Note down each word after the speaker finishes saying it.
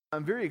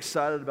I'm very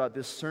excited about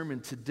this sermon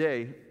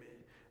today.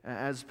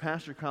 As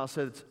Pastor Kyle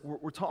said,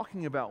 we're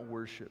talking about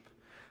worship.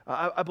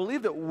 I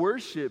believe that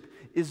worship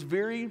is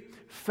very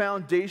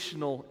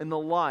foundational in the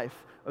life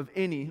of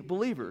any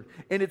believer,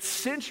 and it's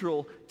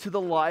central to the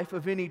life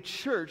of any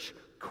church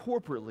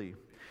corporately.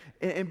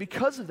 And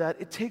because of that,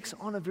 it takes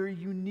on a very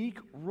unique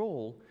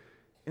role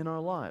in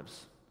our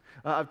lives.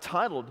 I've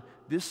titled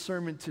this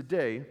sermon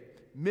today,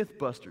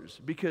 Mythbusters,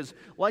 because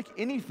like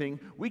anything,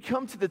 we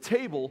come to the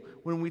table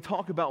when we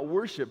talk about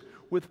worship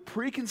with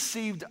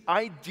preconceived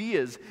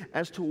ideas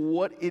as to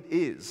what it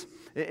is.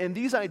 And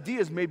these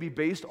ideas may be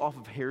based off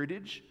of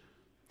heritage,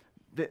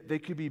 they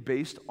could be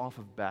based off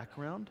of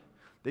background,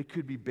 they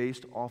could be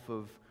based off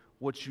of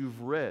what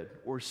you've read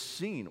or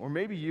seen, or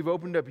maybe you've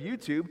opened up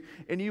YouTube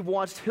and you've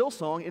watched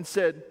Hillsong and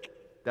said,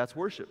 that's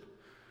worship.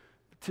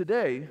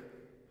 Today,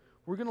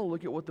 we're going to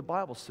look at what the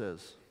Bible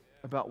says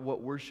about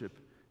what worship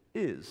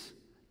is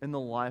in the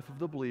life of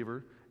the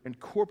believer and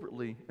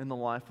corporately in the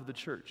life of the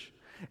church.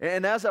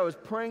 And as I was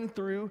praying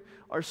through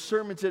our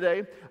sermon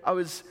today, I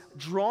was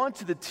drawn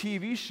to the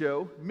TV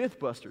show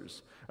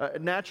Mythbusters,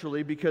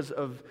 naturally because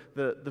of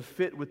the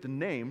fit with the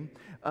name.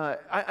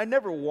 I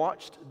never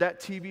watched that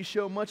TV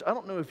show much. I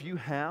don't know if you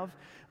have,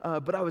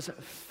 but I was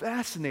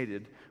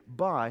fascinated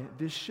by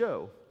this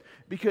show.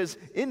 Because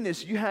in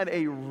this, you had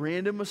a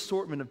random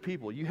assortment of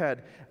people. You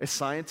had a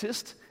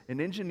scientist, an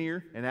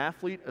engineer, an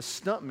athlete, a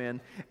stuntman,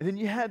 and then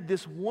you had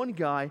this one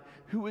guy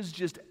who was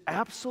just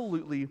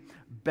absolutely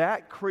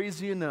bat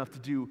crazy enough to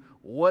do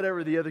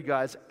whatever the other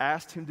guys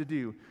asked him to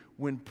do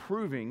when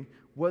proving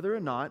whether or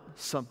not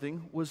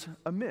something was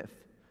a myth.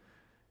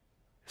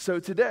 So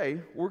today,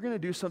 we're going to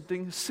do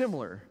something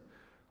similar.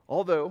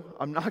 Although,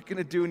 I'm not going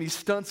to do any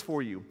stunts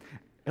for you,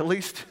 at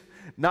least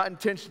not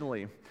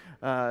intentionally.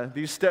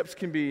 These steps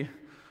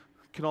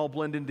can all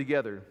blend in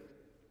together.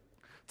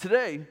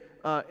 Today,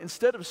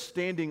 instead of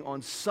standing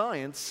on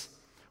science,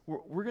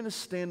 we're going to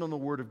stand on the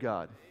Word of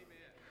God.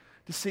 Amen.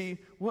 To see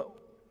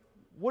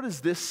what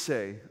does this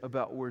say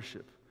about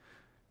worship?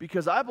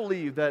 Because I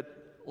believe that,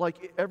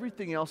 like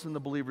everything else in the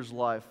believer's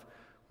life,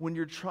 when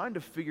you're trying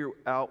to figure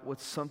out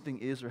what something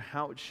is or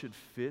how it should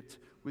fit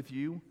with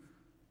you,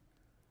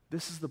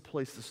 this is the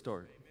place to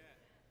start. Amen.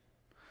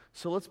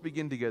 So let's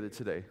begin together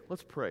today.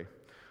 Let's pray.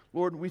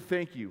 Lord, we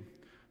thank you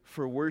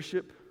for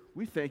worship.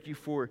 We thank you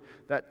for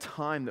that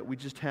time that we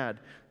just had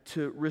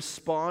to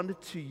respond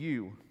to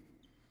you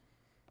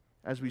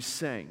as we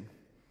sang.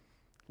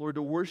 Lord,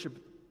 to worship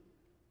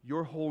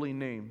your holy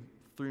name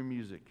through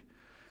music.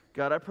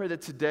 God, I pray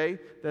that today,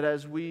 that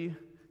as we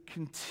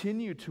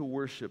continue to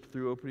worship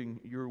through opening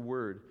your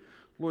word,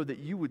 Lord, that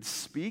you would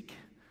speak.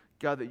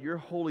 God, that your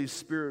Holy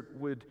Spirit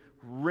would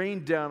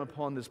rain down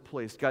upon this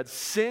place. God,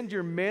 send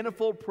your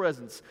manifold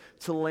presence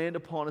to land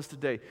upon us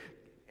today.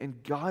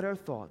 And guide our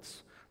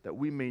thoughts that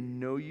we may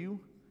know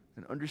you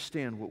and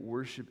understand what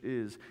worship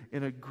is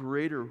in a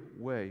greater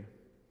way,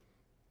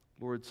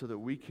 Lord, so that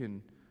we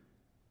can,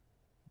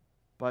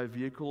 by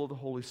vehicle of the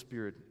Holy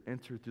Spirit,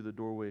 enter through the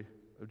doorway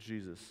of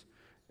Jesus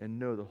and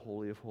know the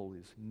Holy of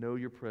Holies, know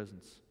your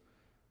presence.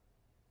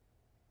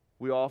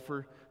 We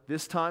offer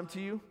this time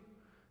to you,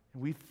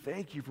 and we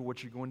thank you for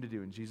what you're going to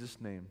do. In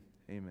Jesus' name,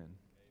 amen.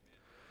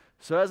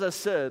 So as I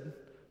said,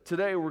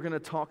 today we're going to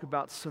talk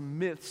about some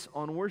myths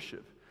on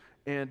worship.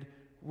 And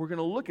we're going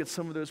to look at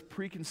some of those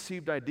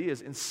preconceived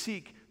ideas and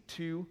seek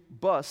to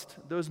bust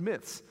those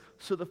myths.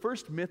 So the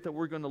first myth that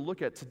we're going to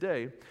look at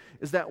today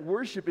is that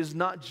worship is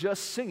not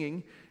just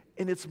singing,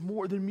 and it's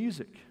more than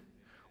music.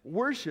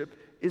 Worship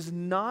is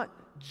not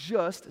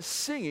just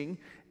singing,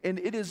 and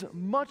it is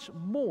much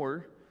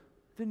more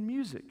than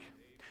music.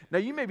 Now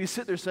you may be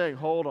sitting there saying,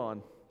 hold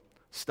on,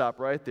 stop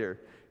right there.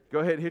 Go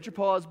ahead and hit your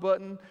pause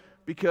button,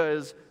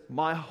 because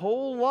my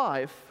whole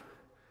life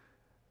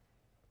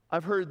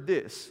I've heard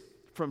this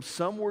from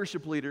some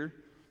worship leader,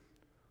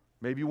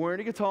 maybe wearing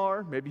a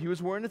guitar, maybe he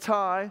was wearing a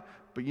tie,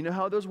 but you know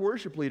how those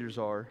worship leaders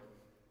are.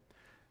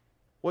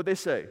 What they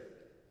say,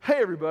 hey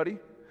everybody,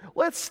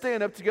 let's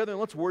stand up together and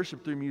let's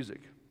worship through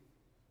music.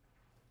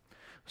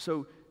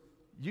 So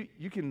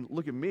you can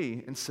look at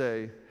me and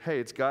say, hey,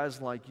 it's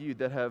guys like you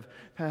that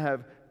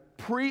have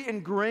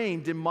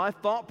pre-ingrained in my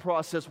thought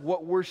process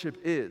what worship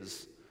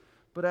is.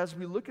 But as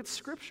we look at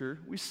Scripture,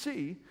 we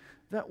see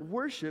that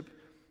worship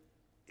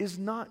is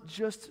not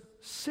just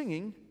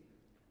singing,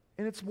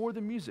 and it's more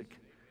than music.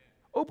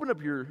 Open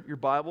up your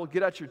Bible,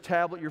 get out your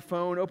tablet, your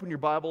phone, open your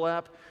Bible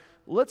app.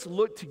 Let's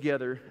look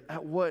together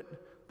at what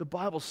the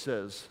Bible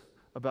says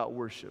about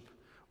worship.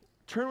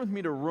 Turn with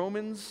me to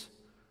Romans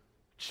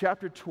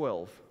chapter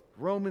 12.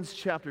 Romans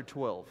chapter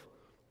 12.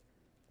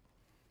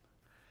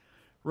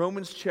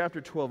 Romans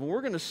chapter 12. And we're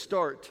going to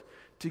start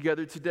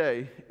together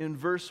today in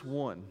verse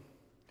 1.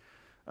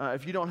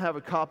 If you don't have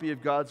a copy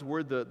of God's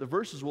Word, the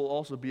verses will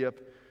also be up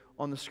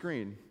on the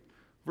screen.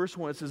 Verse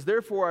 1, it says,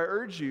 therefore I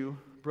urge you,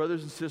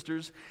 brothers and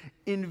sisters,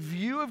 in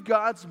view of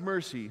God's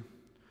mercy,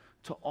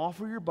 to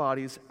offer your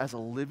bodies as a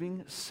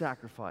living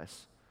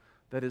sacrifice,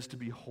 that is to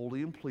be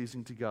holy and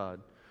pleasing to God.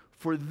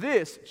 For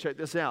this, check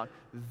this out,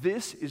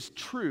 this is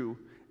true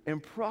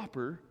and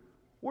proper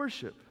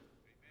Worship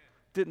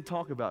didn't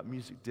talk about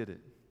music, did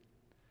it?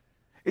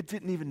 It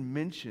didn't even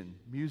mention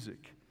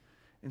music.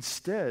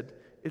 Instead,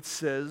 it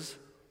says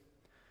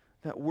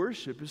that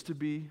worship is to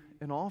be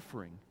an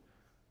offering,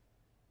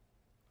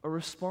 a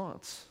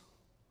response,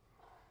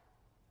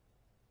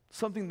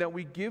 something that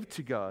we give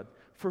to God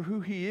for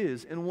who He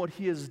is and what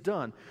He has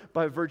done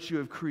by virtue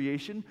of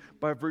creation,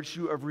 by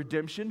virtue of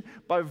redemption,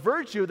 by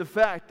virtue of the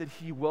fact that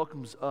He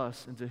welcomes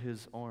us into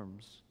His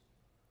arms.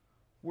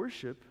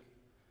 Worship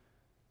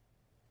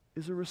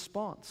is a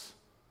response.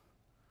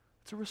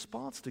 It's a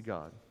response to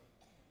God.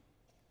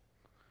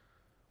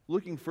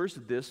 Looking first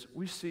at this,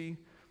 we see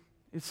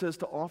it says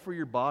to offer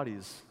your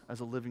bodies as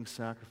a living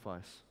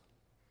sacrifice.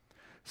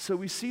 So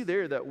we see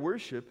there that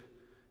worship,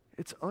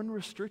 it's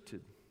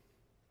unrestricted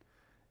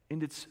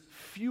and it's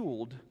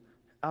fueled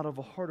out of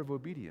a heart of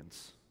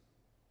obedience.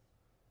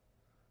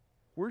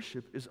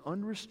 Worship is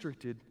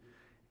unrestricted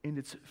and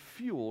it's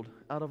fueled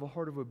out of a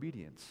heart of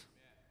obedience.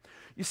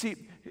 You see,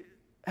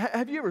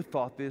 have you ever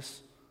thought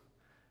this?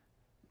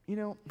 You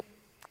know,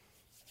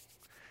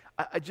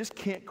 I just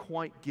can't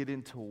quite get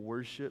into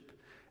worship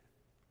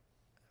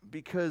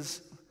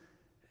because,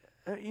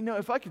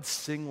 if I could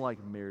sing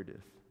like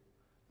Meredith,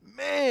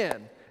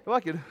 man,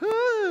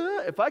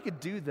 if I could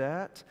do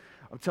that,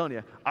 I'm telling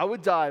you, I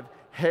would dive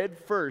head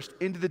first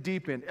into the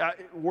deep end.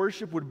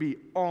 Worship would be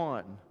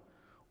on.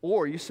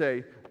 Or you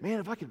say, man,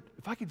 if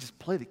I could just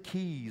play the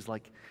keys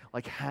like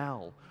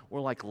Hal or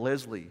like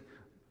Leslie,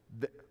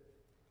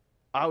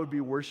 I would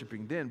be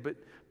worshiping then. But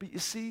you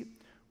see,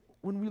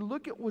 when we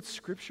look at what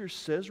Scripture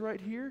says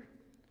right here,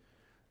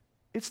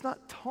 it's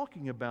not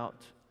talking about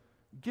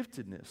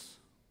giftedness.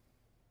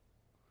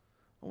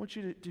 I want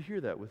you to hear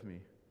that with me.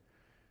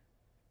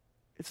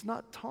 It's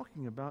not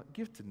talking about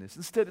giftedness.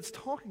 Instead, it's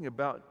talking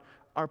about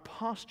our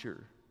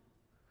posture.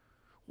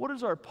 What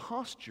is our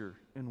posture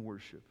in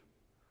worship?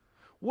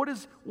 What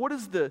is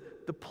the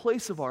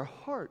place of our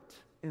heart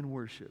in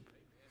worship?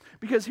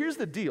 Because here's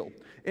the deal,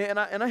 and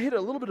I hit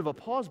a little bit of a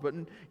pause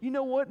button. You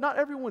know what? Not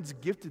everyone's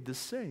gifted the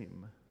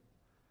same.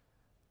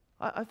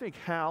 I think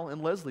Hal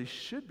and Leslie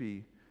should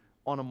be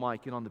on a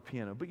mic and on the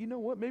piano. But you know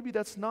what? Maybe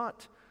that's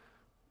not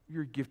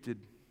your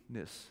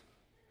giftedness.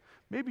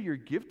 Maybe your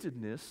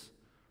giftedness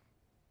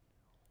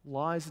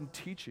lies in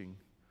teaching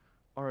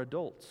our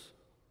adults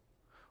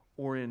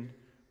or in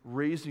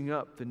raising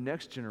up the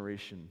next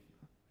generation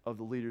of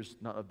the leaders,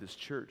 not of this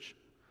church,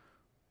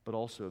 but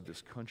also of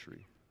this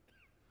country.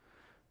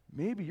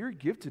 Maybe your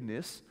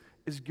giftedness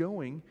is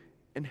going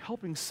and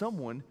helping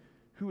someone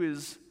who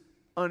is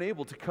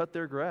unable to cut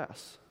their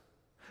grass.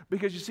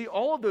 Because you see,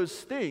 all of those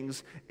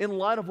things, in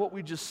light of what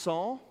we just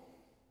saw,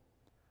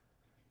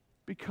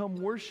 become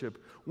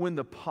worship when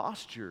the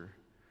posture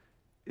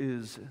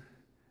is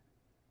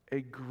a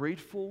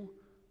grateful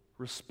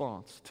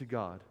response to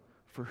God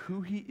for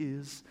who He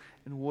is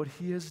and what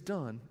He has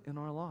done in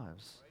our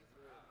lives.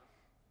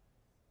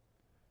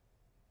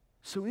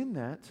 So in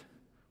that,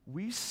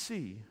 we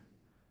see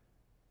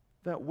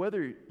that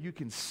whether you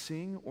can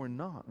sing or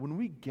not, when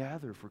we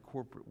gather for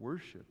corporate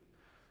worship,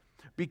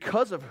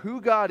 because of who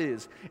God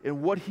is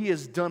and what He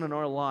has done in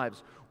our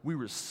lives, we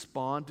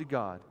respond to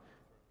God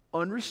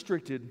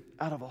unrestricted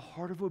out of a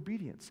heart of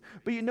obedience.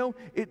 But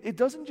it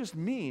doesn't just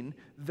mean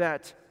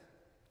that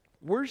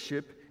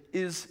worship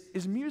is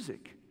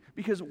music,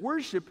 because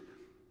worship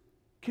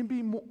can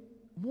be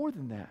more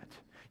than that.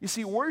 You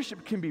see,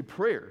 worship can be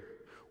prayer.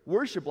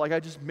 Worship, like I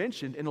just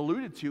mentioned and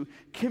alluded to,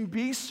 can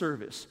be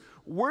service.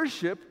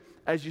 Worship,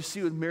 as you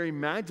see with Mary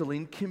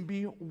Magdalene, can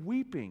be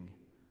weeping.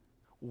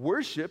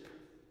 Worship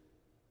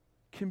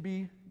can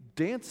be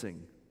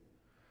dancing.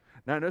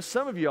 Now, I know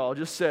some of y'all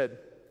just said,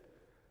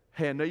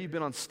 hey, I know you've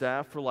been on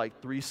staff for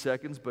like 3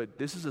 seconds, but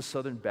this is a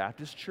Southern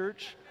Baptist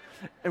church,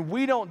 and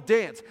we don't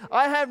dance.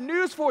 I have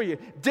news for you.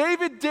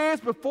 David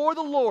danced before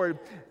the Lord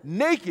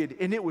naked,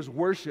 and it was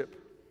worship.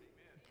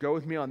 Go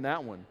with me on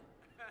that one,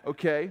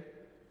 okay?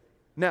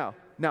 Now,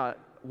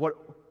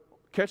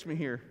 catch me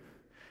here.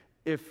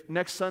 If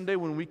next Sunday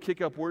when we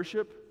kick up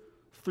worship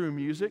through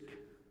music,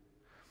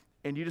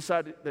 and you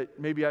decide that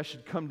maybe I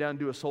should come down and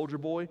do a Soldier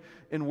Boy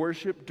in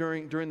worship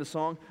during the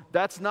song,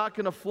 that's not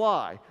going to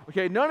fly.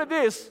 Okay, none of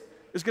this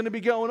is going to be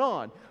going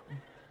on.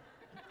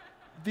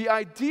 The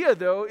idea,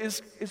 though,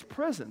 is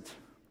present.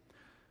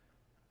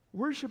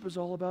 Worship is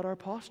all about our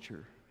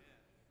posture.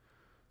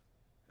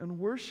 And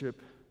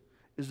worship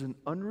is an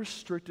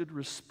unrestricted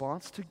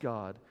response to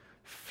God,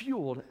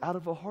 fueled out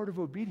of a heart of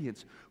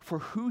obedience for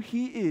who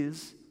He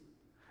is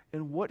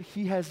and what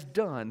He has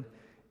done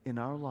in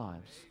our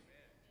lives.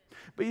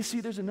 But you see,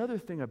 there's another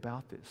thing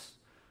about this.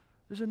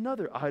 There's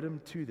another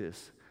item to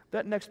this.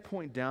 That next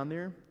point down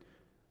there,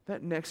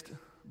 that next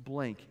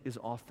blank is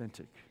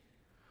authentic.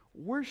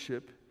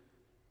 Worship,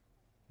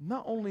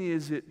 not only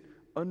is it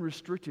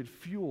unrestricted,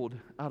 fueled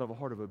out of a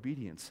heart of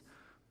obedience,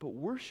 but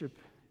worship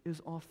is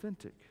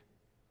authentic.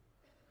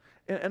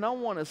 And I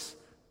want us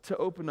to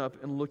open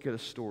up and look at a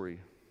story.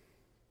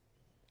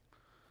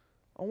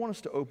 I want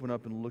us to open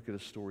up and look at a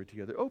story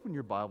together. Open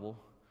your Bible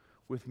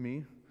with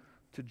me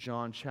to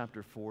John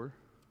chapter 4.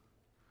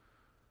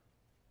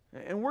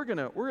 And we're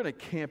gonna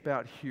camp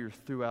out here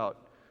throughout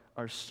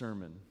our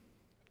sermon.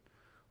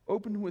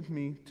 Open with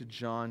me to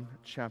John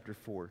chapter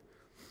 4.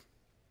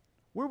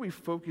 Where we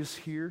focus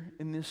here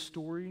in this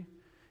story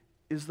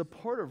is the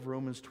part of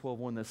Romans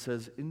 12:1 that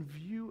says, in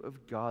view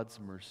of God's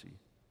mercy.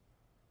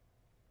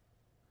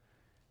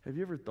 Have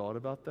you ever thought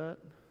about that?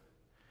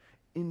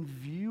 In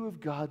view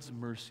of God's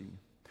mercy.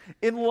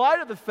 In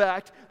light of the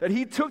fact that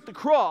he took the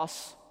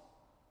cross,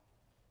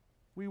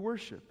 we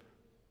worship.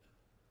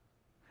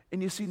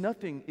 And you see,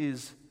 nothing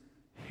is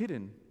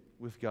hidden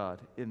with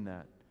God in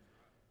that,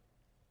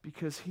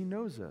 because he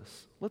knows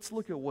us. Let's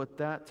look at what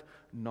that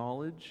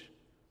knowledge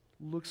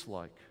looks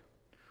like.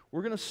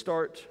 We're going to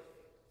start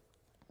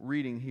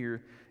reading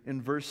here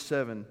in verse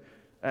 7.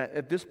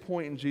 At this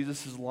point in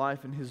Jesus'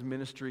 life and his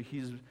ministry,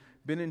 he's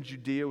been in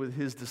Judea with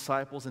his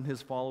disciples and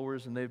his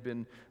followers, and they've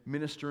been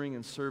ministering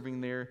and serving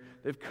there.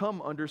 They've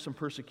come under some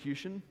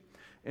persecution,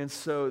 and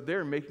so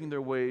they're making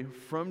their way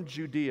from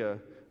Judea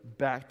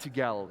back to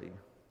Galilee.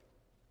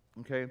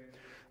 Okay?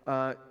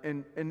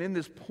 And in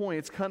this point,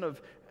 it's kind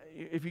of,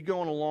 if you go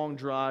on a long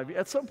drive,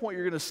 at some point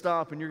you're going to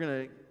stop and you're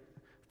going to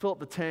fill up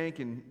the tank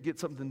and get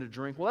something to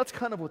drink. Well, that's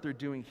kind of what they're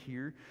doing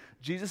here.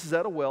 Jesus is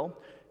at a well.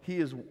 He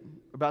is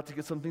about to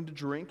get something to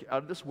drink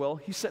out of this well.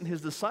 He sent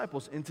his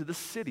disciples into the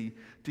city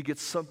to get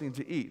something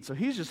to eat. So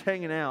he's just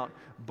hanging out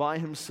by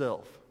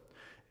himself.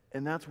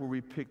 And that's where we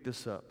pick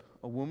this up.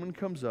 A woman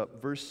comes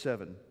up, verse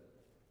 7.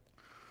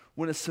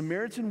 When a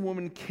Samaritan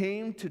woman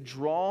came to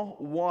draw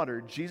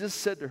water, Jesus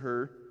said to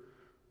her,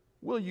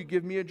 "Will you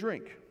give me a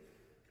drink?"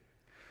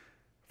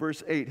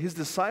 Verse 8, his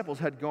disciples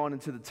had gone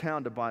into the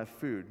town to buy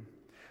food.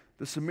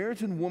 The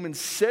Samaritan woman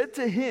said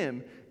to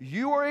him,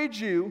 "You are a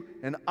Jew,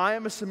 and I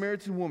am a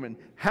Samaritan woman.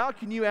 How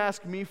can you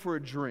ask me for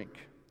a drink?"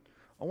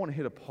 I want to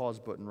hit a pause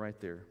button right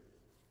there.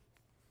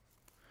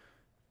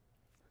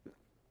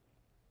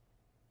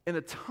 In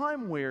a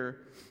time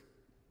where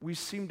we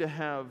seem to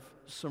have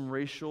some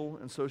racial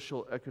and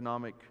social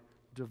economic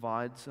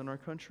divides in our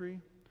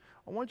country,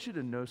 I want you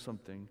to know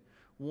something.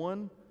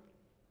 One,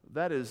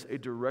 that is a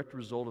direct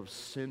result of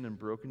sin and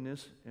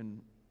brokenness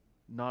and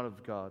not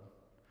of God.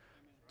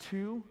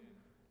 Two,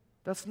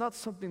 that's not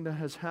something that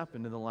has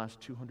happened in the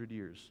last 200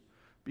 years,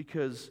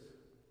 because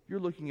you're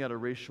looking at a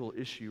racial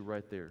issue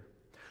right there.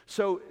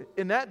 So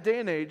in that day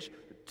and age,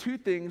 two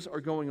things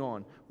are going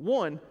on.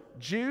 One,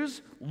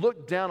 Jews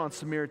look down on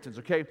Samaritans,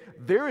 okay?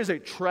 There is a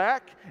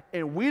track,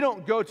 and we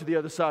don't go to the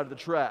other side of the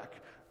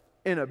track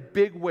in a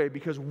big way,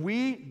 because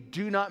we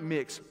do not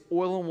mix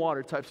oil and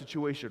water type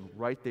situation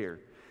right there.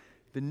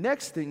 The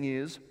next thing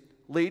is,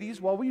 ladies,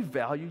 while we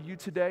value you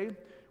today,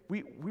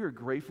 we are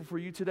grateful for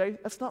you today,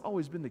 that's not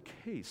always been the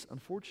case,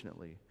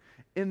 unfortunately.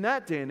 In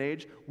that day and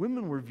age,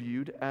 women were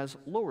viewed as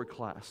lower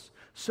class.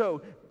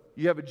 So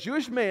you have a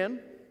Jewish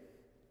man,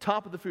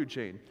 top of the food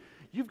chain.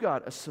 You've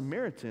got a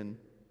Samaritan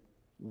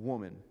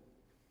woman.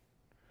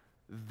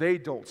 They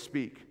don't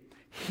speak.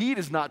 He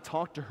does not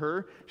talk to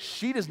her.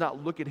 She does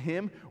not look at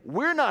him.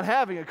 We're not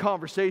having a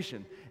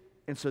conversation.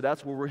 And so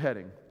that's where we're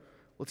heading.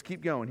 Let's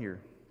keep going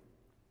here.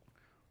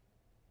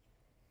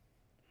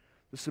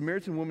 The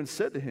Samaritan woman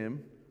said to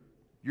him,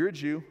 "You're a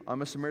Jew,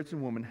 I'm a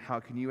Samaritan woman. How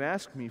can you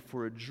ask me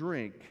for a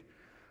drink?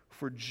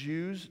 For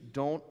Jews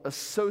don't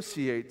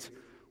associate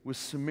with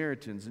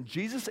Samaritans." And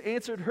Jesus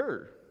answered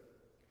her,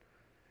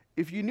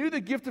 "If you knew the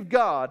gift of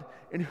God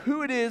and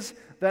who it is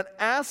that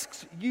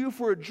asks you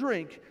for a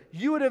drink,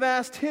 you would have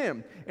asked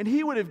him, and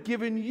he would have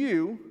given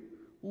you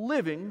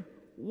living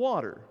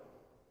water."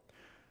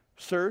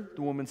 "Sir,"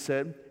 the woman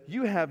said,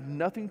 "you have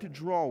nothing to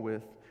draw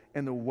with,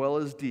 and the well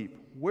is deep.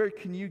 Where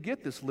can you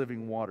get this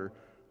living water?"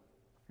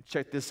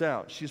 Check this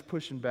out. She's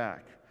pushing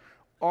back.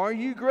 "Are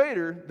you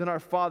greater than our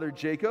father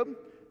Jacob,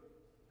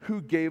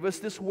 who gave us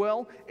this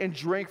well and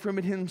drank from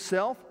it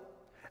himself,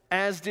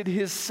 as did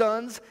his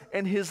sons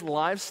and his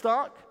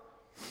livestock?"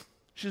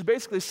 She's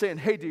basically saying,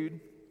 hey, dude,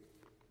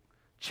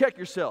 check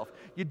yourself.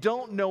 You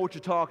don't know what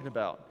you're talking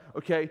about,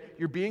 okay?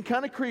 You're being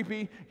kind of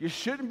creepy. You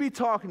shouldn't be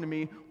talking to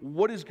me.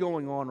 What is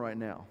going on right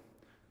now?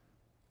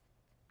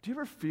 Do you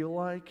ever feel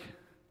like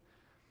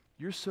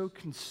you're so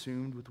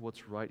consumed with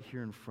what's right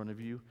here in front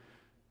of you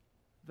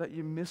that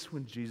you miss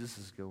when Jesus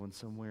is going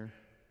somewhere?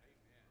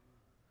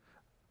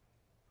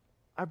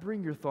 I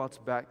bring your thoughts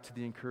back to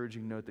the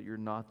encouraging note that you're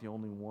not the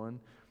only one,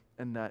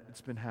 and that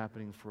it's been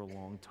happening for a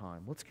long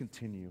time. Let's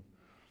continue.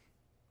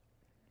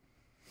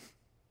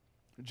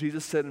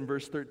 Jesus said in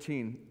verse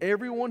 13,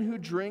 "Everyone who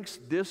drinks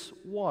this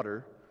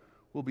water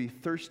will be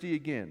thirsty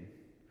again,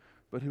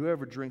 but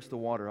whoever drinks the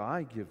water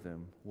I give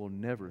them will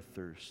never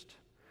thirst.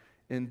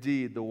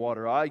 Indeed, the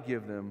water I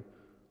give them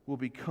will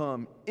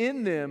become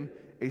in them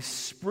a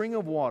spring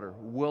of water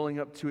welling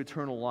up to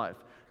eternal life."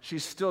 She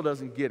still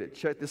doesn't get it.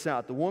 Check this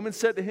out. The woman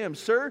said to him,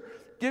 "Sir,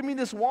 give me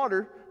this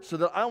water so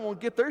that I won't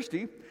get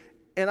thirsty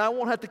and I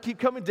won't have to keep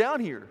coming down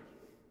here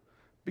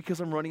because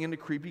I'm running into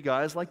creepy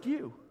guys like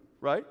you,"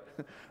 right?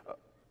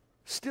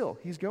 Still,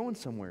 he's going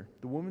somewhere.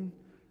 The woman,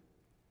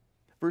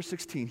 verse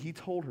 16, he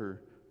told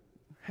her,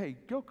 "Hey,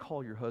 go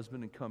call your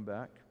husband and come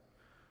back."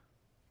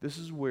 This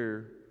is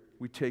where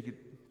we take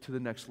it to the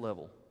next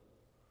level.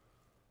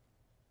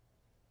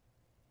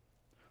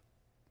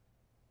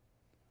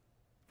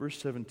 Verse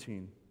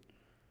 17,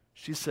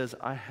 she says,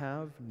 I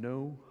have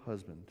no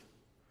husband.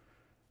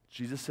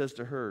 Jesus says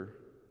to her,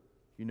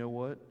 you know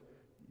what?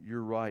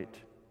 You're right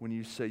when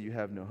you say you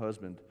have no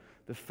husband.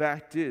 The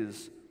fact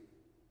is,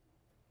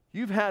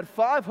 you've had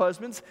 5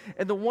 husbands,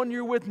 and the one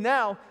you're with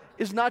now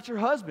is not your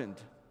husband.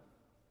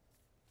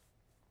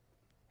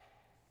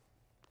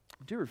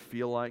 Do you ever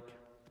feel like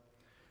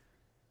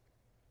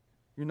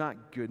you're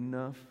not good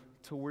enough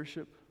to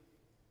worship?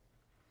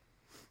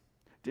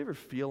 Do you ever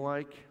feel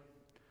like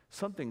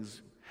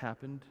something's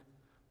happened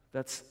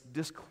that's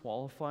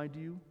disqualified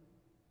you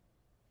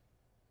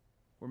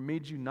or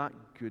made you not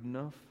good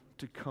enough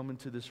to come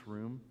into this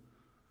room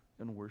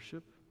and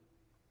worship?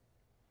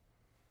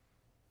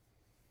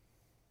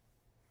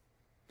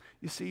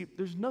 You see,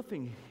 there's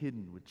nothing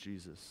hidden with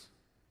Jesus.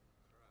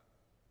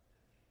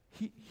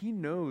 He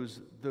knows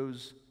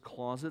those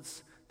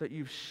closets that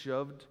you've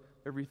shoved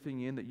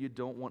everything in that you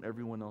don't want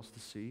everyone else to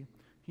see.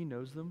 He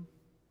knows them.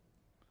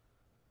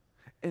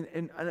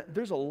 And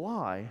there's a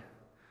lie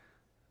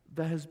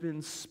that has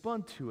been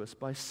spun to us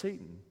by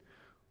Satan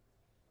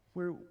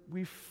where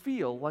we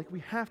feel like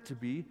we have to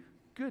be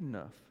good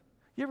enough.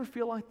 You ever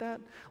feel like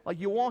that? Like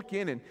you walk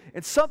in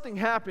and something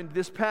happened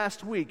this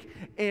past week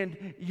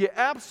and you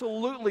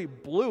absolutely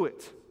blew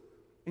it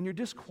and you're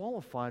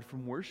disqualified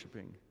from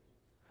worshiping.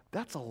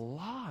 That's a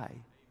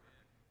lie.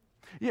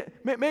 Yeah,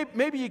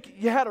 maybe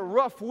you had a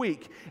rough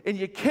week and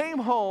you came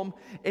home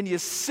and you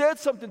said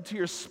something to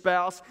your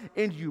spouse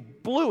and you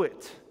blew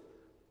it.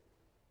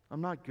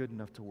 I'm not good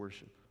enough to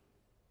worship.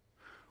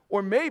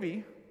 Or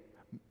maybe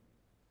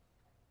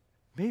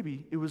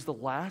it was the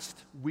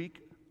last week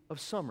of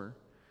summer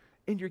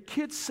and your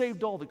kids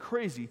saved all the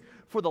crazy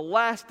for the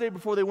last day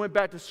before they went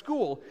back to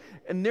school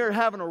and they're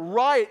having a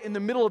riot in the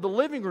middle of the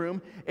living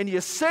room and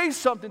you say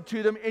something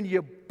to them and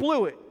you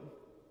blew it.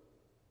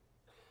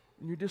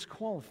 And you're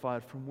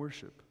disqualified from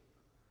worship.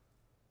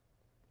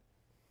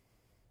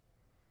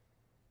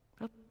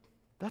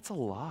 That's a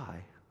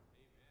lie.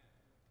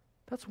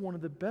 That's one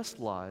of the best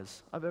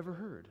lies I've ever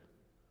heard.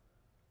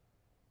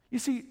 You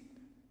see,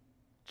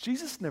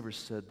 Jesus never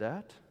said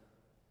that.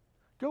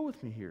 Go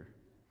with me here.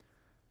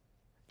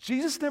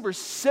 Jesus never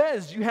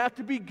says you have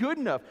to be good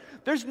enough.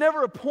 There's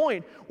never a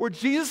point where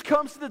Jesus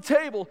comes to the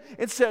table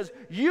and says,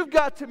 you've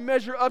got to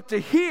measure up to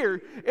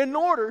here in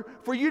order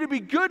for you to be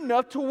good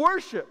enough to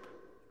worship.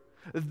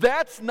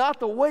 That's not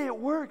the way it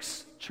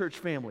works, church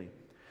family.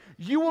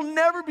 You will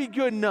never be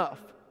good enough.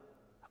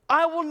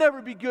 I will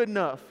never be good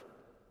enough.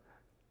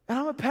 And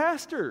I'm a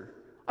pastor.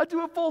 I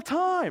do it full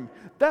time.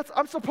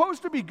 I'm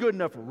supposed to be good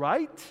enough,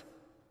 right?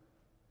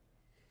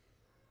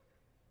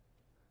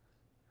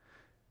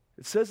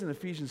 It says in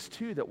Ephesians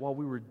 2 that while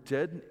we were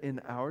dead in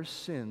our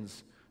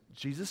sins,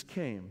 Jesus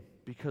came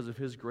because of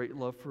his great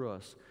love for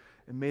us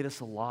and made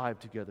us alive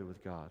together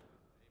with God.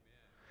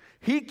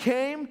 He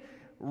came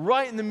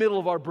right in the middle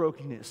of our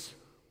brokenness.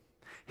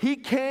 He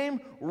came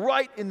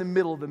right in the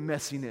middle of the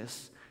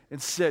messiness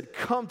and said,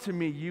 come to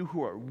me, you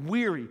who are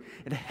weary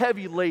and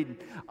heavy laden.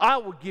 I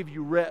will give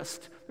you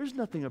rest. There's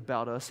nothing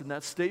about us in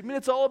that statement.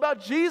 It's all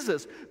about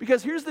Jesus.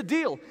 Because here's the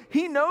deal.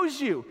 He knows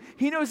you.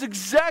 He knows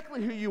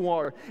exactly who you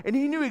are. And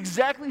he knew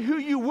exactly who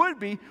you would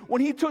be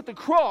when he took the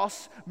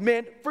cross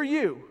meant for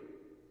you.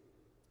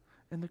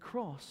 And the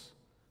cross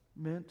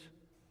meant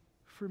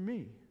for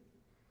me.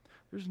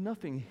 There's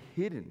nothing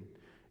hidden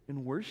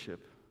in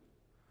worship.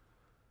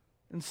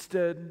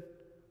 Instead,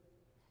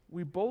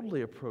 we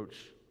boldly approach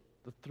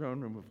the throne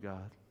room of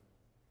God.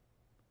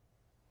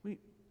 We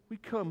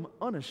come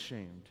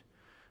unashamed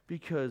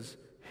because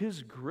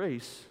his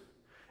grace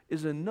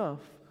is enough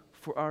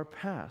for our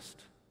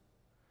past.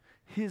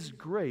 His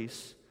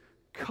grace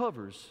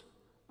covers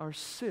our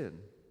sin.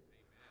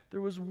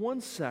 There was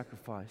one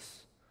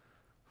sacrifice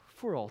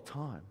for all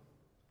time.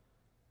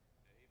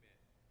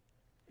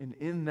 And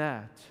in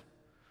that,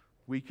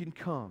 we can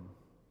come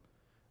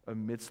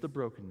amidst the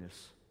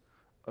brokenness,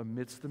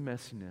 amidst the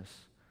messiness,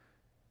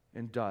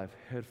 and dive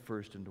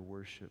headfirst into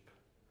worship.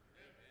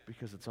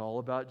 Because it's all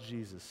about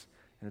Jesus,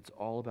 and it's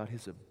all about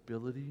his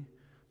ability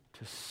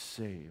to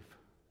save.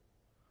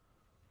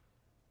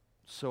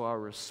 So our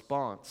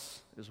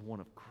response is one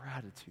of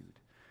gratitude.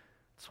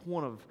 It's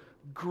one of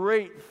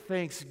great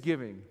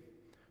thanksgiving.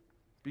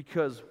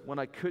 Because when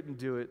I couldn't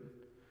do it,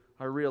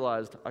 I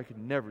realized I could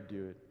never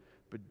do it.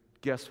 But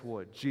guess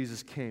what?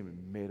 Jesus came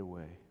and made a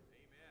way. Amen.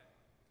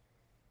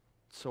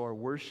 So our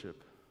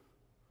worship,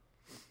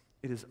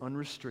 it is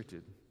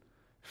unrestricted,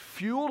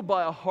 fueled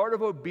by a heart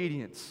of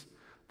obedience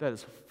that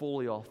is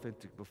fully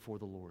authentic before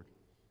the Lord.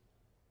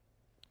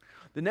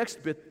 The next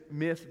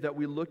myth that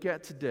we look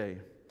at today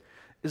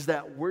is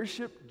that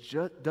worship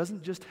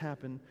doesn't just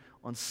happen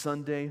on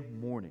Sunday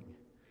morning.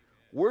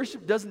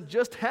 Worship doesn't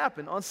just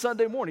happen on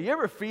Sunday morning. You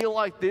ever feel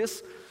like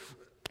this?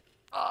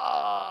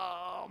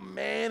 Oh,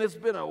 man, it's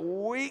been a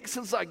week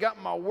since I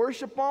got my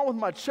worship on with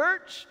my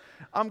church.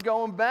 I'm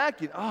going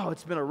back, and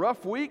it's been a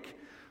rough week.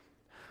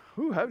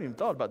 I haven't even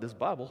thought about this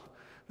Bible.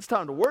 It's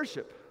time to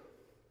worship.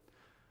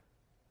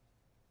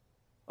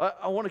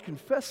 I want to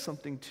confess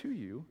something to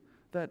you,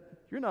 that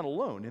you're not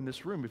alone in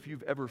this room. If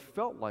you've ever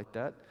felt like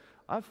that,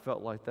 I've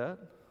felt like that.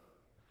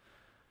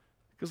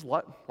 Because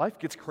life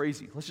gets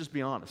crazy, let's just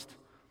be honest.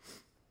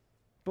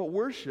 But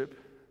worship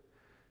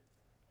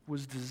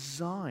was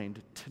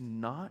designed to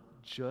not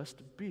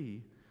just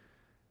be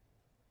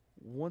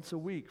once a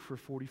week for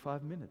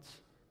 45 minutes.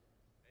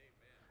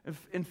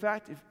 In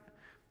fact,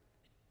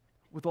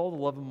 with all the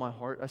love in my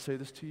heart, I say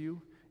this to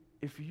you,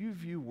 if you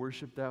view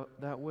worship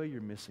that way,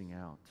 you're missing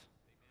out.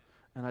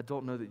 And I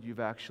don't know that you've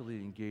actually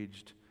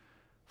engaged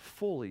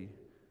fully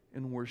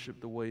in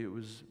worship the way it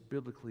was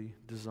biblically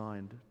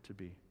designed to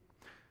be.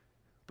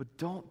 But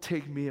don't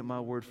take me at my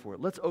word for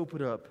it. Let's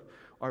open up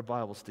our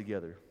Bibles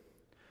together.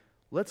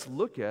 Let's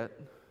look at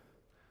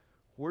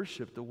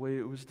worship the way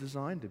it was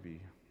designed to be.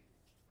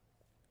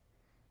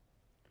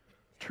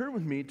 Turn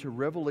with me to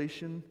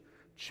Revelation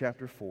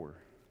chapter 4.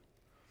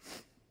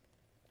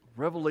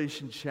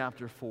 Revelation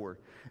chapter 4.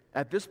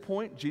 At this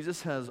point,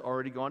 Jesus has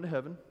already gone to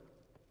heaven.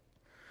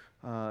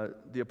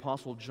 The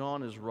Apostle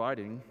John is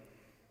writing.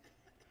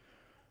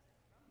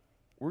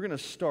 We're going to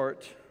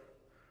start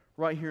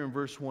right here in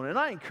verse 1. And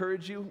I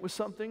encourage you with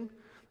something.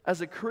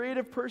 As a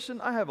creative person,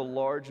 I have a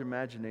large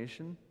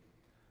imagination.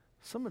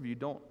 Some of you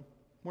don't.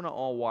 We're not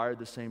all wired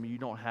the same. You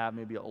don't have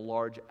maybe a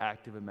large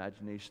active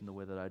imagination the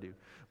way that I do.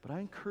 But I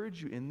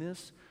encourage you in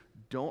this,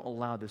 don't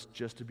allow this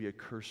just to be a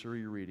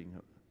cursory reading.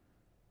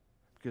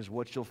 Because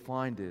what you'll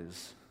find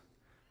is,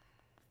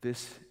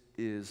 this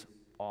is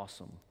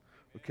awesome.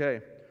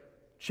 Okay,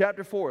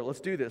 chapter 4, let's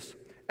do this.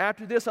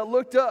 After this, I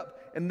looked up,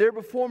 and there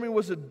before me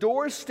was a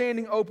door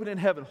standing open in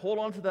heaven. Hold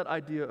on to that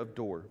idea of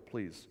door,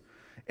 please.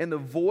 And the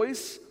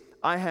voice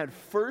I had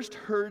first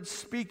heard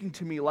speaking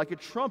to me like a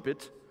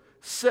trumpet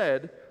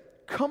said,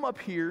 "Come up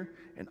here,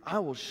 and I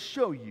will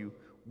show you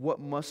what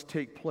must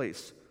take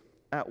place."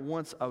 At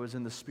once I was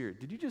in the Spirit.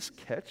 Did you just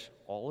catch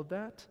all of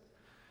that?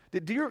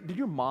 Did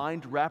your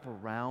mind wrap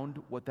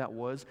around what that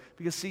was?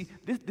 Because see,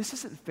 this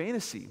isn't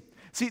fantasy.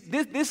 See,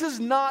 this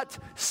is not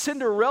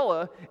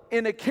Cinderella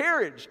in a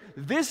carriage.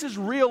 This is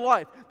real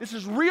life. This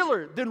is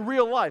realer than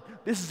real life.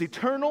 This is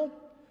eternal.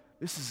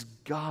 This is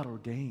God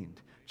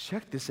ordained.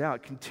 Check this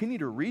out. Continue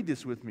to read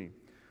this with me.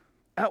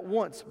 At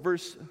once,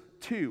 verse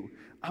 2,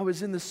 I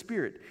was in the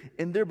Spirit,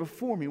 and there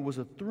before me was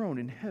a throne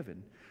in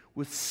heaven,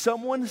 with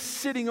someone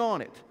sitting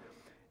on it.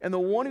 And the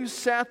one who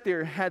sat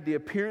there had the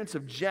appearance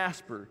of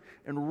jasper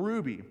and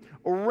ruby.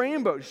 A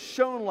rainbow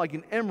shone like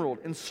an emerald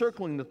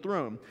encircling the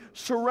throne.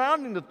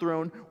 Surrounding the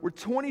throne were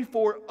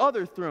 24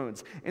 other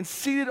thrones, and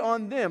seated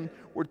on them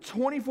were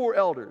 24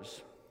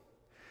 elders.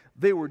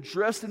 They were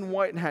dressed in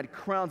white and had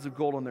crowns of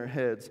gold on their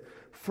heads.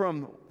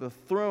 From the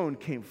throne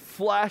came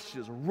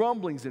flashes,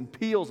 rumblings, and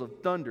peals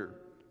of thunder.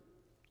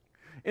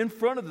 In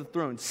front of the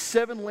throne,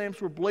 7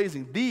 lamps were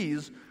blazing.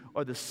 These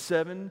are the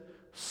 7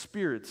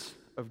 spirits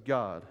of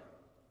God.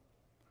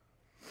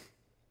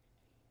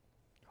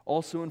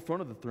 Also in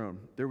front of the throne,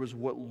 there was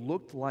what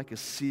looked like a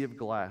sea of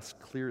glass,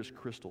 clear as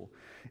crystal.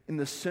 In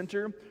the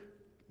center,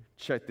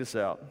 check this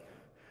out,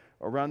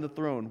 around the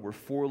throne were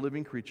 4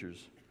 living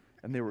creatures,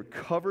 and they were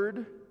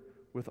covered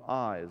with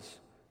eyes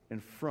in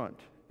front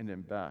and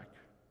in back.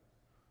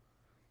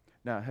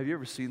 Now, have you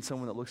ever seen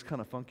someone that looks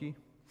kind of funky?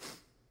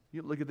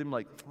 You look at them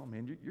like, oh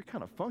man, you're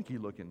kind of funky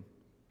looking.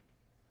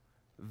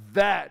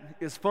 That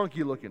is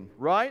funky looking,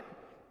 right?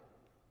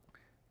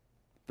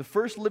 The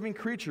first living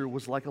creature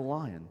was like a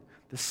lion.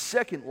 The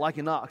second like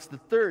an ox. The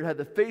third had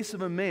the face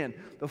of a man.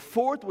 The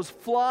fourth was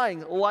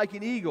flying like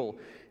an eagle.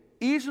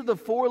 Each of the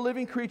 4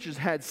 living creatures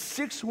had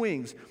 6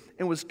 wings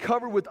and was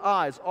covered with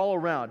eyes all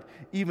around,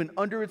 even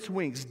under its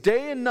wings.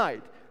 Day and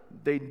night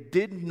they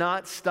did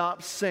not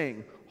stop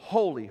saying,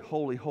 "Holy,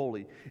 holy,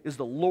 holy is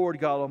the Lord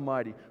God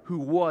Almighty, who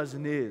was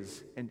and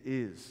is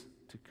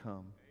to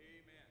come."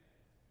 Amen.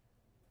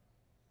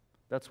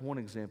 That's one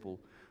example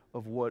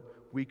of what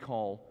we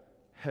call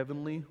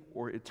heavenly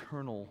or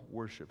eternal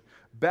worship.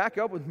 Back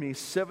up with me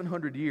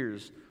 700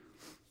 years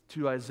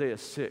to Isaiah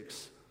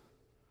 6.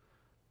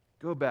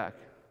 Go back.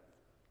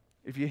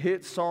 If you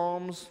hit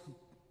Psalms,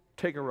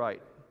 take a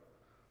right.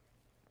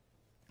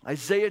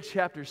 Isaiah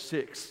chapter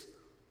 6.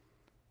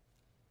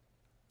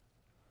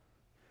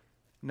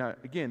 Now,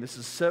 again, this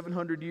is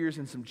 700 years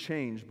and some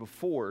change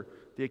before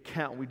the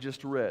account we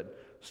just read.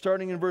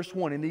 Starting in verse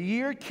 1. In the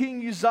year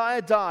King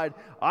Uzziah died,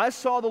 I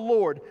saw the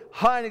Lord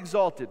high and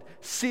exalted,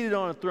 seated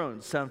on a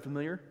throne. Sound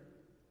familiar?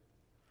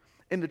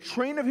 And the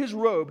train of his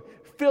robe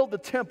filled the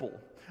temple.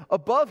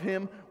 Above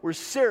him were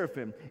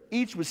seraphim,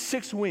 each with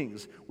 6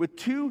 wings. With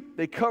 2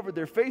 they covered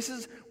their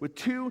faces, with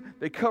 2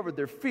 they covered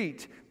their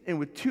feet, and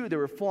with 2 they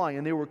were flying.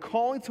 And they were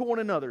calling to one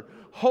another,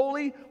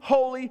 "Holy,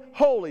 holy,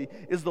 holy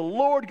is the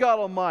Lord God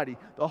Almighty.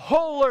 The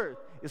whole earth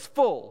is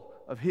full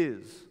of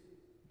his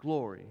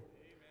glory."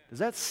 Does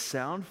that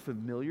sound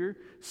familiar?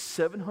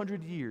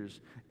 700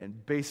 years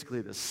and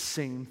basically the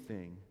same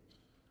thing.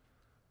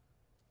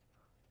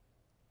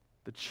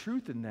 The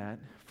truth in that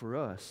for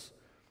us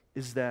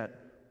is that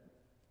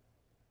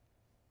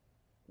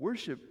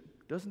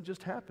worship doesn't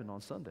just happen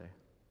on Sunday.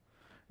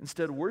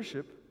 Instead,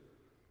 worship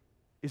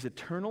is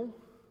eternal,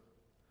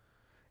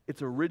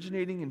 it's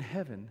originating in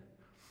heaven,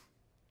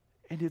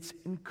 and it's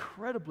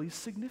incredibly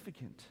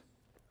significant.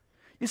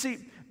 You see,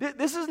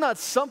 this is not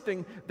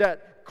something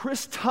that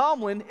Chris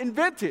Tomlin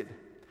invented.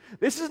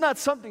 This is not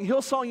something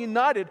Hillsong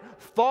United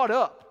thought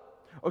up,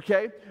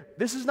 okay?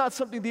 This is not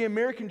something the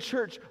American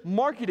church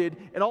marketed,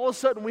 and all of a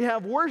sudden we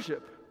have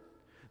worship.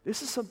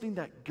 This is something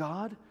that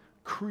God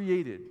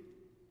created,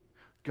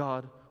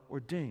 God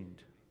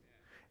ordained,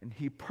 and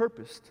He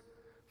purposed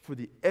for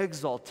the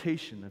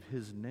exaltation of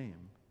His name. Amen.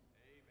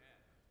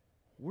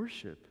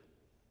 Worship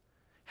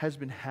has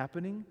been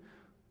happening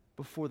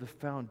before the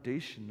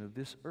foundation of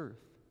this earth.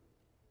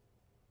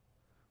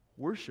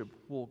 Worship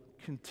will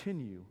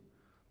continue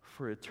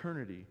for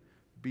eternity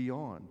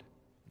beyond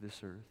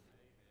this earth.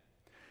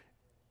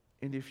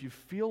 And if you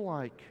feel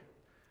like,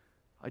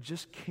 I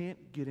just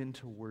can't get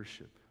into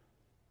worship,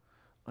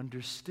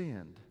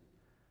 understand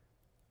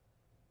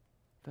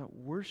that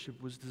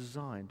worship was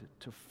designed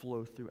to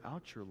flow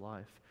throughout your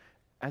life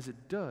as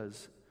it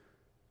does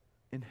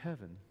in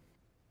heaven.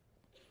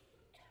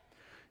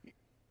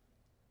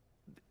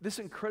 This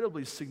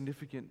incredibly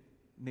significant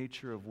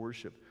nature of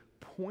worship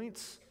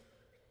points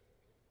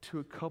to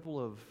a couple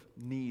of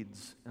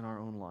needs in our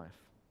own life.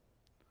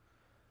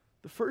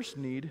 The first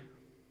need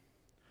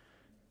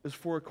is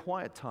for a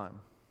quiet time.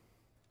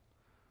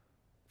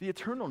 The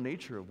eternal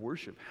nature of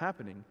worship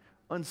happening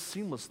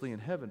unseamlessly in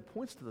heaven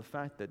points to the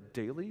fact that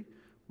daily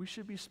we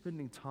should be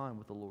spending time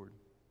with the Lord.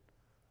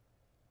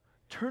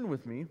 Turn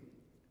with me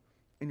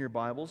in your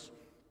Bibles.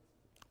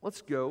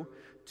 Let's go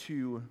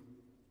to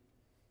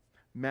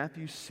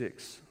Matthew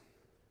 6,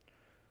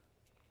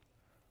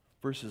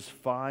 verses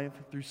 5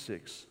 through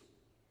 6.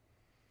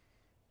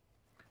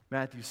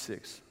 Matthew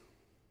 6.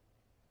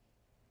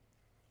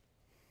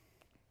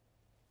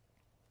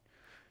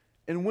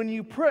 And when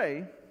you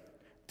pray,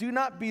 do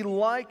not be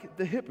like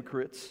the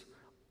hypocrites.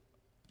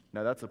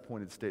 Now that's a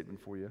pointed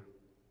statement for you.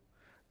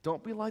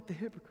 Don't be like the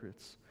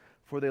hypocrites,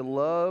 for they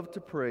love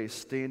to pray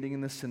standing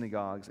in the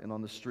synagogues and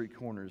on the street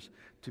corners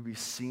to be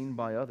seen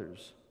by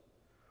others.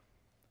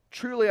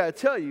 Truly I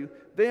tell you,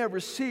 they have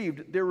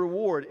received their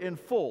reward in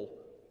full.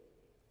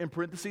 In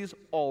parentheses,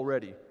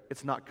 already.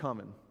 It's not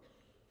coming.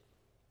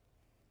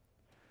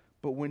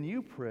 But when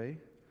you pray,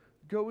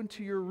 go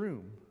into your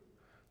room,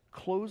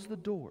 close the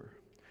door,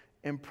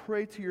 and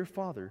pray to your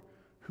Father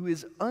who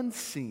is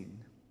unseen.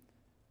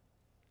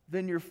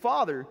 Then your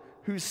Father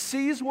who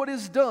sees what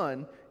is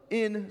done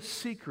in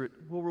secret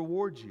will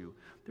reward you.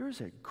 There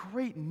is a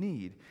great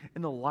need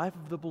in the life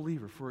of the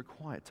believer for a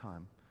quiet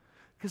time.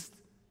 Because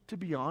to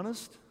be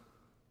honest,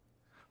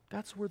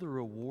 that's where the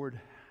reward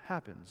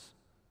happens.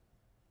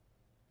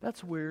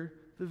 That's where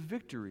the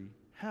victory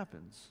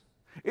happens.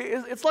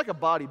 It's like a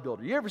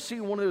bodybuilder. You ever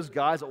seen one of those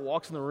guys that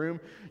walks in the room?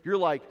 You're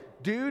like,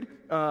 dude,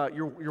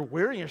 you're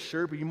wearing a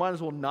shirt, but you might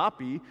as well not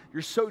be.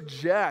 You're so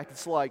jacked.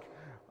 It's like,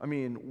 I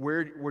mean,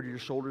 where do your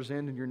shoulders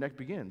end and your neck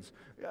begins?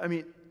 I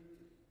mean,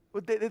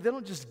 but they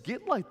don't just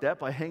get like that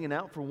by hanging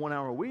out for 1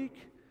 hour a week.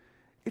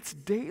 It's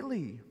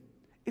daily.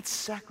 It's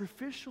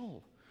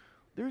sacrificial.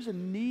 There's a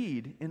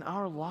need in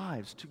our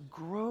lives to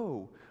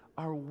grow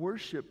our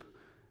worship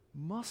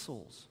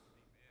muscles.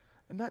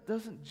 And that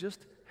doesn't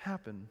just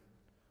happen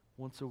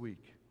once a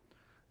week.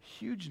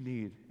 Huge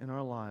need in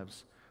our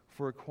lives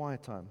for a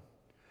quiet time.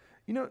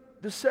 You know,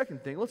 the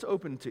second thing, let's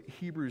open to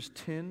Hebrews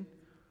 10,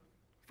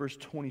 verse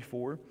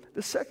 24.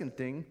 The second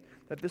thing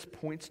that this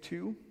points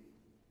to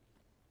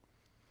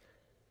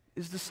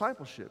is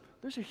discipleship.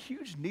 There's a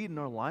huge need in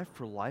our life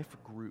for life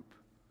group.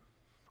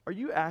 Are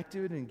you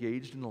active and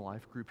engaged in the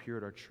life group here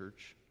at our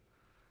church?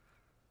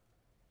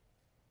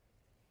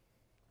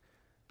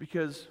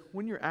 Because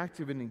when you're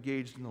active and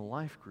engaged in the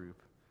life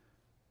group,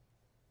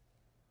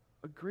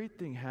 a great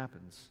thing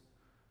happens.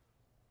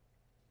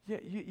 Yeah,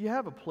 you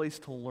have a place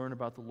to learn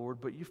about the Lord,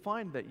 but you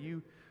find that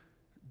you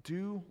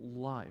do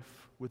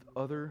life with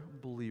other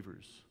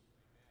believers.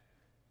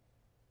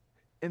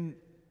 And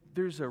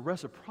there's a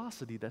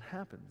reciprocity that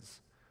happens.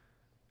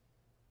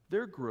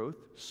 Their growth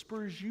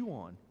spurs you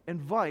on,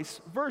 and vice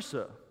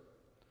versa.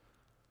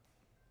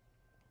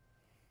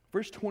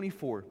 Verse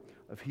 24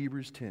 of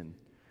Hebrews 10.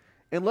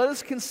 And let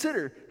us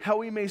consider how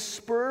we may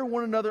spur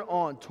one another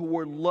on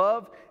toward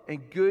love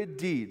and good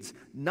deeds,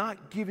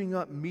 not giving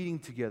up meeting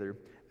together,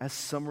 as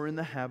some are in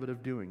the habit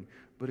of doing,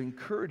 but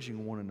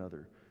encouraging one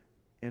another,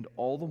 and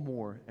all the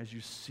more as you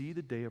see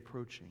the day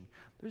approaching.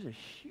 There's a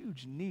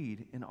huge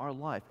need in our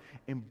life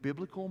and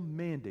biblical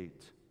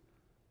mandate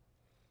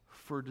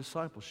for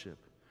discipleship,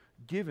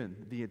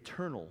 given the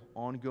eternal,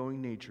 ongoing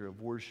nature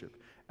of worship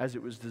as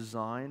it was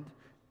designed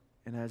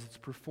and as it's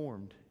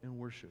performed in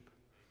worship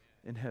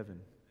in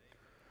heaven.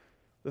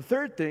 The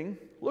third thing,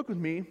 look with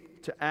me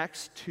to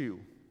Acts 2.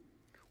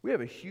 We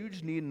have a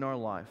huge need in our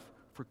life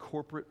for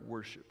corporate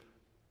worship.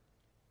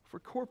 For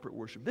corporate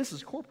worship. This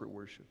is corporate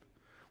worship.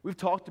 We've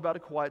talked about a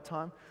quiet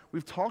time.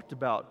 We've talked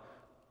about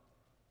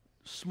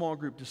small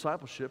group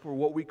discipleship, or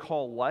what we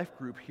call life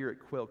group here at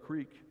Quail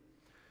Creek.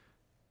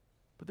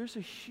 But there's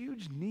a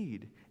huge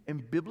need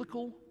and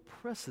biblical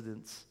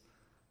precedence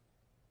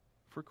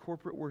for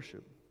corporate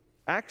worship.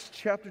 Acts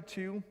chapter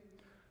 2,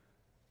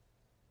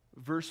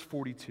 verse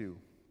 42.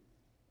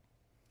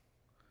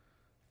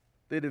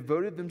 They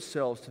devoted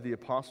themselves to the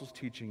apostles'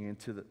 teaching and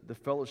to the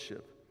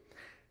fellowship,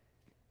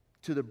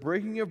 to the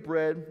breaking of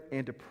bread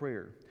and to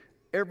prayer.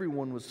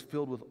 Everyone was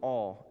filled with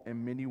awe,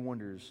 and many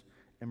wonders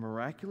and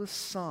miraculous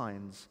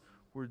signs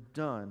were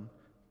done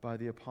by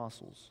the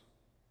apostles.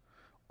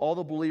 All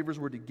the believers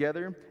were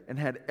together and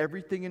had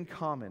everything in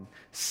common,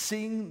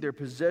 selling their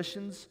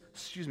possessions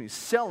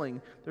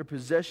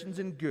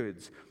and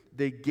goods.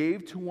 They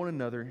gave to one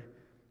another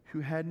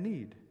who had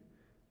need.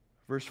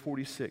 Verse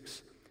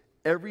 46.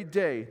 Every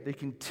day they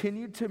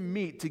continued to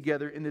meet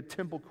together in the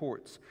temple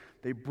courts.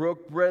 They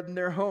broke bread in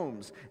their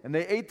homes, and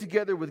they ate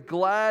together with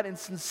glad and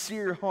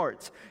sincere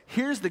hearts.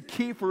 Here's the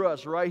key for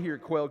us right here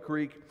at Quail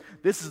Creek.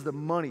 This is the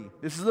money.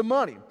 This is the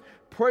money.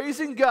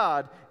 Praising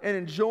God and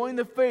enjoying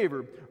the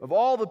favor of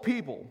all the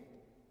people.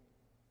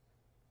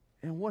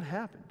 And what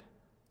happened?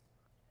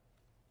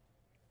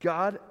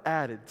 God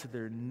added to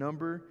their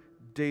number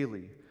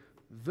daily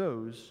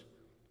those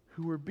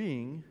who were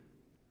being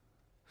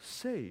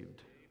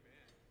saved.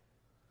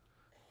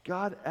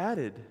 God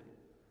added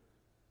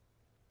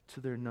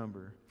to their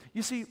number.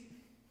 You see,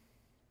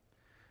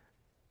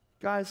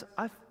 guys,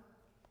 I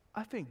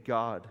think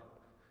God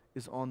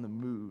is on the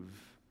move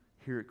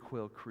here at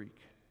Quail Creek.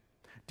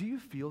 Do you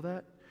feel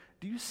that?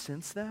 Do you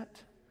sense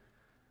that?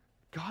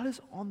 God is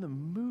on the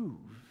move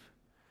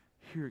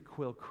here at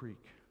Quail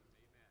Creek.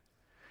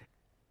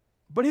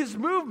 But His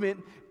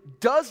movement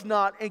does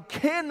not and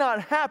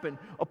cannot happen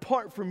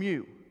apart from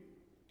you.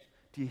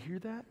 Do you hear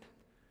that?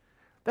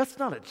 That's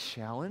not a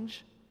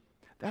challenge.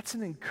 That's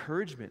an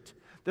encouragement.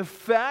 The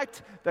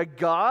fact that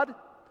God,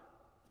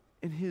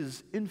 in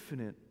His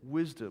infinite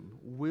wisdom,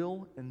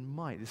 will, and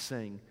might, is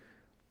saying,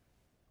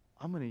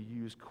 I'm going to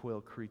use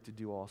Quail Creek to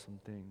do awesome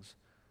things.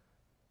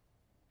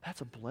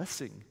 That's a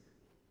blessing.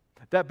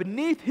 That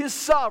beneath His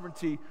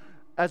sovereignty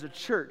as a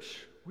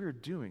church, we are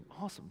doing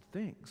awesome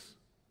things.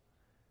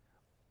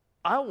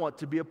 I want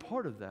to be a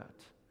part of that.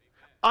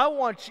 I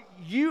want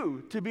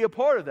you to be a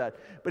part of that.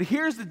 But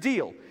here's the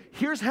deal.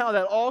 Here's how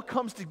that all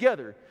comes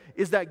together,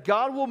 is that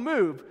God will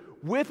move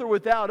with or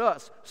without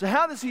us. So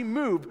how does He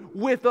move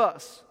with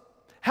us?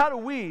 How do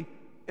we,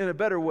 in a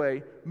better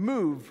way,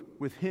 move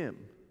with Him?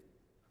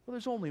 Well,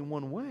 there's only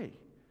one way.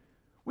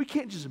 We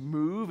can't just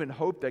move and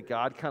hope that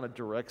God kind of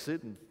directs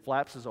it and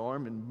flaps His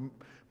arm and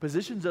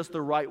positions us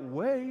the right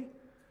way.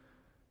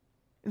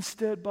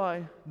 Instead,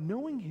 by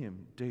knowing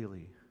Him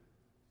daily,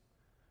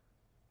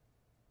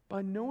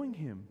 by knowing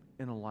Him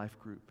in a life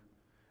group,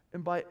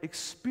 and by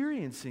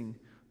experiencing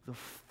the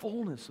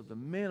fullness of the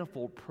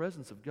manifold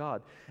presence of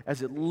God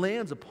as it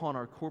lands upon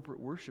our corporate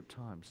worship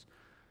times,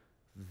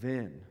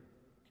 then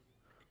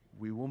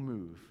we will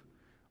move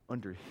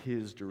under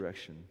His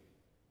direction.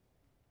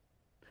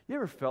 You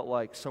ever felt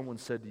like someone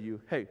said to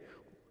you, hey,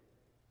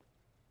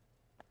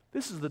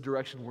 this is the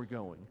direction we're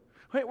going.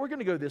 Hey, we're going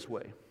to go this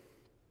way.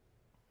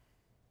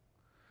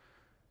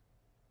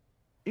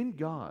 In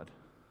God,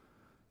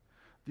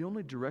 the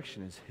only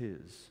direction is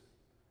His.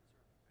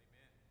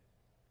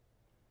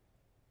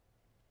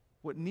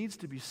 What needs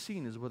to be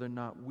seen is whether or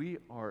not we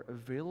are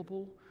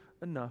available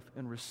enough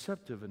and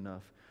receptive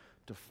enough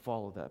to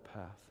follow that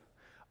path.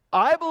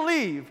 I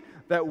believe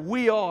that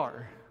we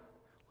are.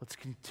 Let's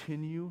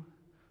continue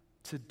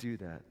to do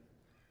that.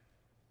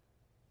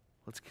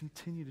 Let's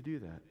continue to do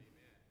that.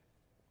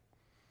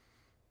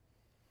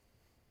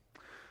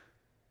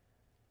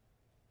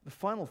 The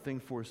final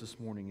thing for us this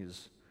morning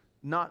is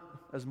not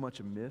as much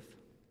a myth,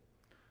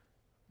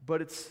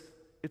 but it's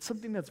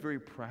something that's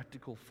very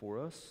practical for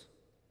us,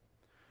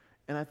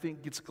 and I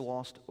think gets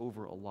glossed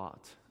over a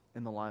lot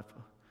in the life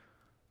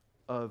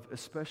of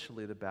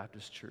especially the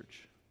Baptist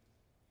church.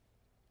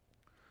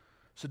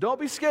 So don't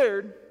be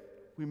scared.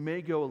 We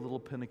may go a little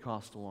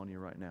Pentecostal on you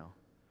right now,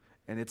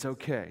 and it's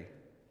okay.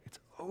 It's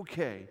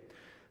okay.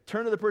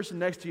 Turn to the person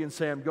next to you and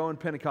say, I'm going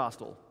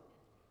Pentecostal.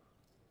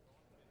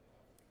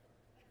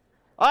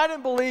 I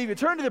didn't believe you.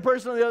 Turn to the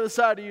person on the other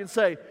side of you and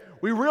say,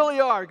 we really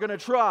are going to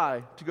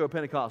try to go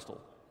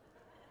Pentecostal.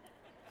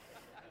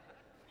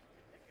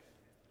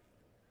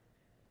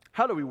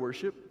 How do we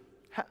worship?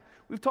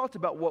 We've talked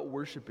about what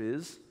worship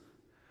is.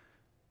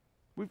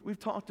 We've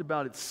talked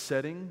about its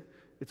setting,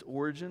 its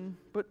origin,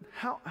 but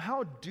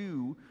how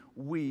do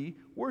we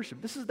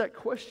worship? This is that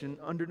question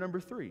under number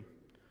 3.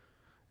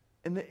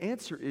 And the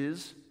answer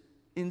is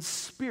in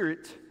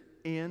spirit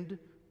and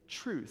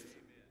truth.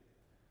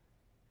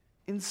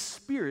 In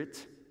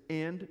spirit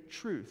and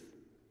truth.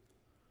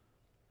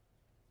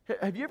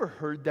 Have you ever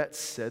heard that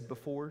said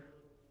before?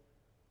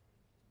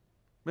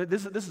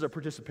 This is a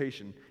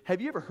participation.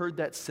 Have you ever heard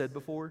that said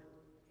before?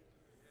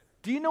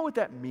 Do you know what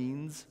that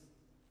means?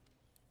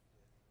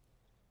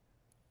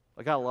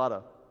 I got a lot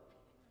of...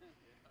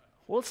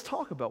 Well, let's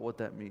talk about what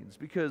that means,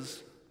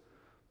 because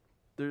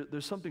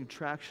there's something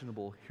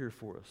tractionable here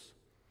for us.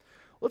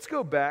 Let's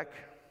go back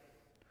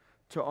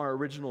to our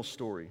original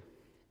story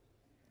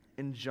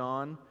in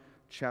John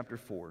chapter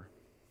 4.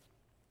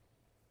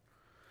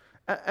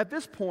 At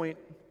this point,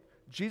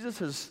 Jesus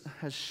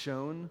has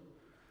shown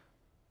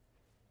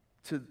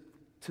to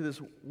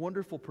this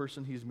wonderful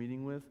person he's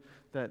meeting with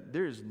that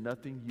there is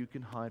nothing you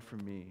can hide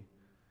from me.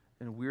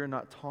 And we're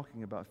not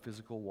talking about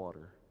physical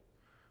water.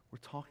 We're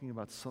talking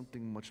about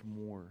something much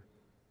more,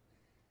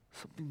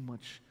 something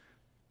much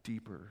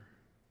deeper,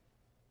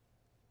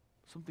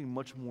 something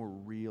much more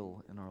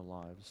real in our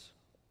lives.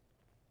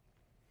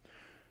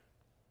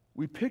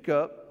 We pick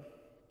up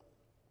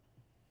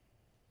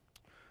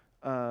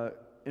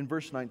in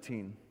verse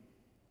 19.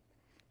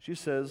 She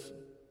says,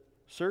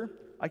 "Sir,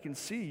 I can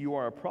see you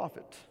are a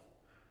prophet."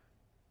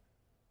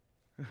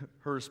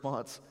 Her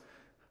response,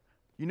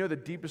 "You know the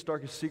deepest,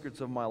 darkest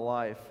secrets of my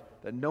life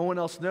that no one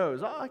else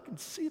knows. I can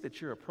see that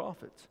you're a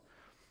prophet."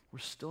 We're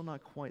still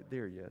not quite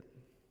there yet.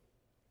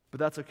 But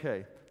that's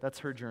okay. That's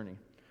her journey.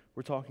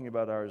 We're talking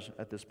about ours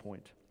at this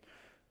point.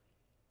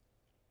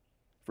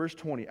 Verse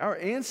 20, "Our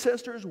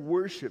ancestors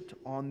worshipped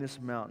on this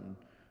mountain,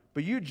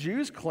 but you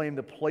Jews claim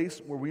the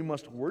place where we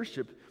must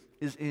worship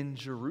is in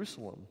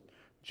Jerusalem."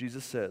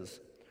 Jesus says,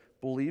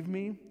 "Believe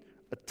me,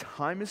 a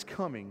time is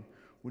coming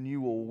when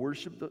you will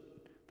worship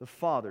the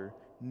Father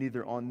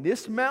neither on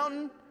this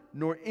mountain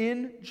nor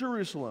in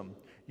Jerusalem.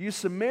 You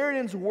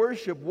Samaritans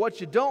worship what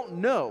you don't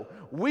know.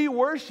 We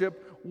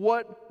worship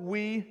what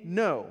we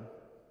know.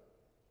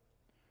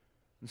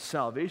 And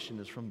salvation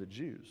is from the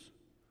Jews."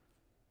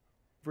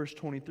 Verse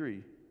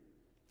 23.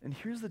 And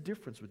here's the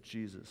difference with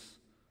Jesus.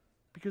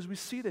 Because we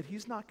see that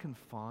he's not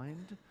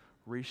confined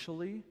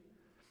racially.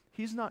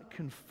 He's not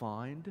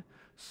confined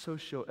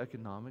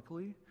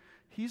socioeconomically.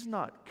 He's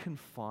not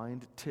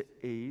confined to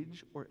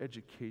age or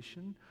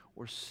education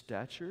or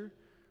stature.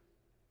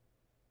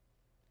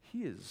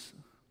 He is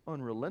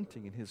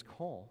unrelenting in his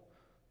call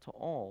to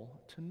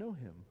all to know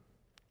him.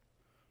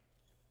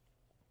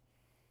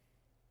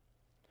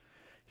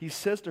 He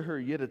says to her,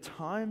 "Yet a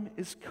time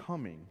is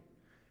coming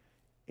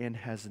and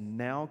has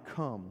now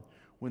come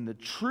when the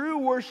true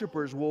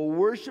worshipers will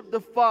worship the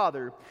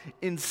Father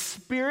in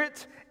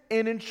spirit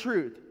and in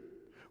truth.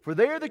 For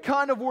they are the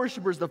kind of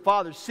worshipers the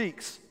Father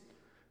seeks.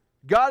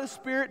 God is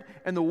spirit,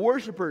 and the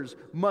worshipers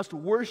must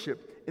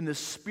worship in the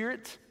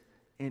spirit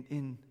and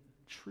in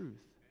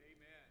truth."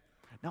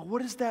 Amen. Now,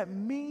 what does that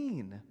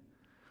mean?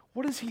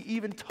 What is he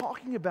even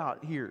talking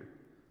about here?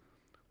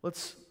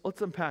 Let's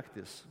unpack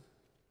this.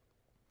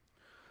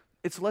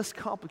 It's less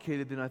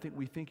complicated than I think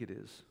we think it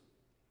is.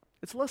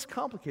 It's less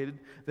complicated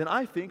than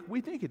I think we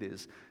think it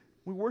is.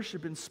 We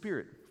worship in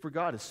spirit, for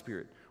God is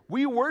spirit.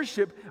 We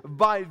worship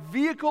by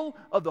vehicle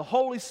of the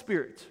Holy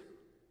Spirit.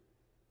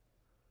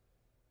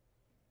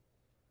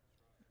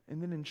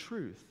 And then in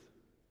truth.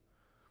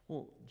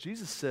 Well,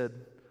 Jesus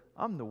said,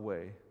 "I'm the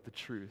way, the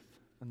truth,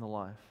 and the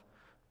life.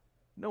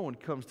 No one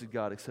comes to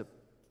God except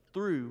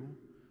through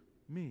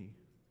me."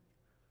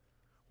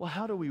 Well,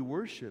 how do we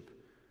worship?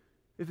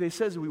 If they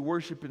says we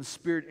worship in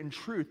spirit and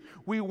truth,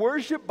 we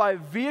worship by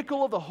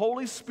vehicle of the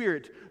Holy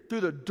Spirit through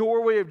the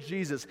doorway of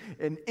Jesus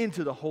and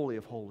into the Holy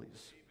of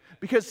Holies.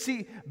 Because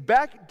see,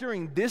 back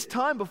during this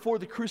time before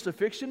the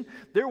crucifixion,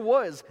 there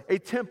was a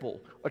temple,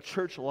 a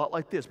church a lot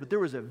like this, but there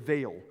was a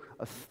veil,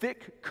 a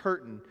thick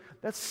curtain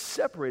that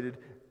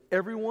separated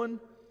everyone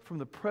from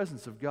the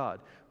presence of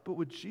God. But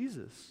with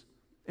Jesus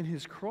and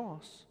his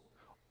cross,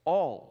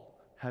 all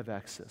have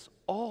access.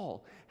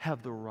 All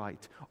have the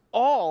right.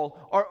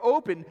 All are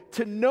open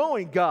to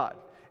knowing God.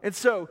 And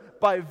so,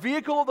 by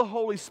vehicle of the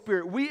Holy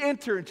Spirit, we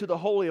enter into the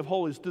Holy of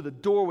Holies through the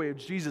doorway of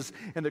Jesus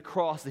and the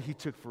cross that he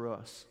took for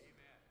us.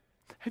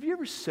 Amen. Have you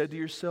ever said to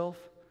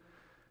yourself,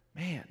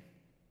 "Man,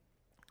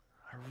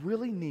 I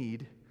really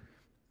need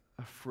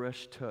a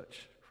fresh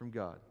touch from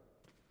God"?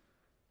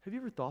 Have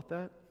you ever thought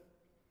that?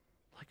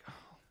 Like,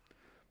 oh,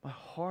 my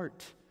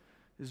heart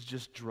is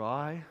just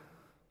dry.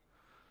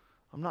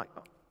 I'm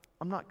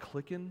not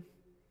clicking.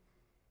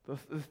 The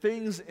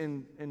things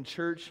in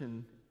church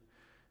and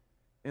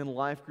in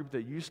life group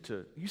that used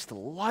to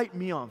light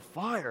me on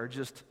fire,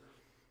 just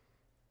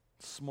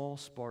small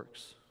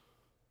sparks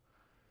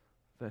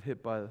that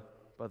hit by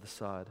the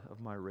side of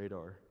my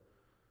radar.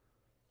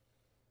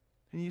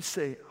 And you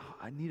say, "Oh,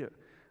 I need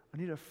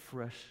a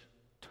fresh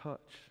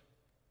touch."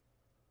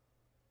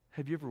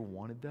 Have you ever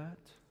wanted that?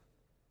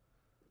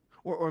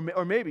 Or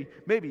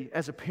maybe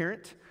as a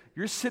parent,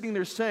 you're sitting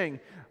there saying,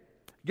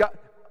 "God,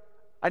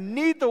 I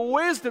need the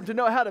wisdom to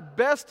know how to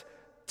best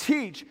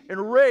teach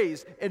and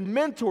raise and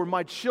mentor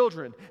my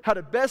children, how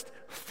to best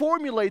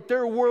formulate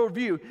their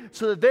worldview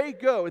so that they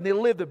go and they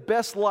live the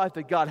best life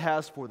that God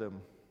has for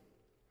them."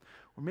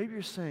 Or maybe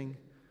you're saying,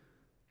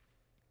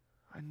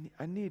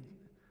 I need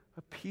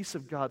a piece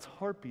of God's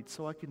heartbeat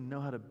so I can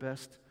know how to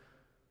best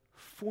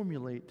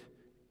formulate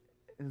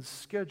and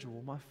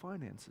schedule my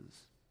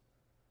finances.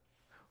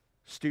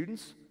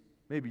 Students,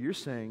 maybe you're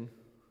saying,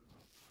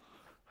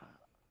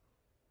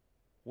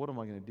 "What am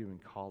I going to do in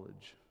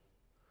college?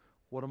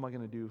 What am I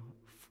going to do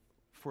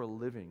for a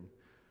living?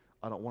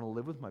 I don't want to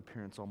live with my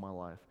parents all my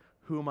life.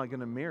 Who am I going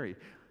to marry?"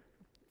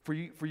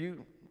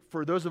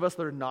 For those of us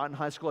that are not in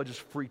high school, I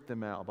just freaked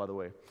them out, by the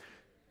way.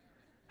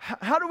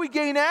 How do we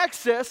gain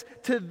access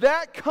to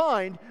that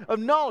kind of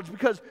knowledge?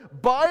 Because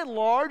by and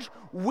large,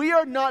 we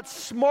are not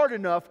smart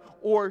enough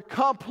or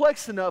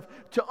complex enough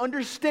to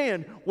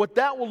understand what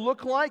that will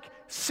look like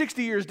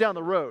 60 years down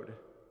the road.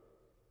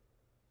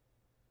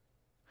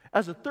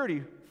 As a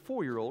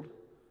 34-year-old,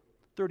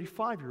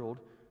 35-year-old,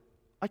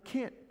 I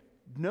can't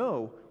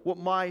know what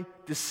my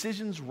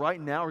decisions right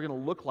now are going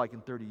to look like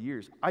in 30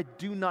 years. I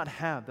do not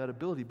have that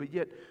ability, but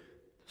yet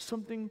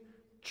something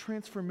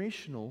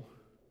transformational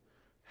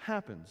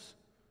happens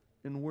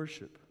in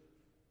worship.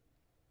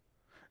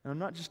 And I'm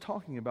not just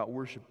talking about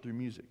worship through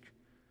music.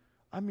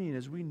 I mean,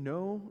 as we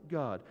know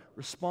God,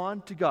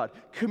 respond to God,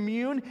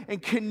 commune and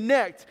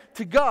connect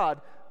to God,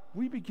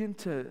 we begin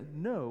to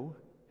know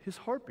His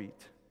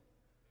heartbeat.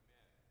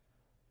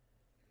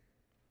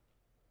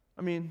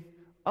 I mean,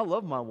 I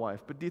love my wife,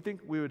 but do you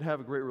think we would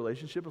have a great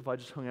relationship if I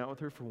just hung out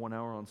with her for 1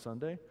 hour on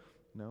Sunday?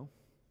 No.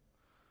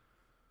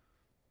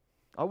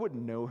 I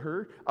wouldn't know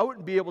her. I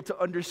wouldn't be able to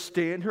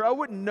understand her. I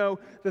wouldn't know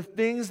the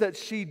things that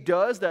she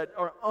does that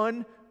are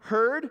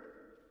unheard.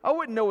 I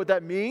wouldn't know what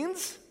that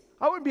means.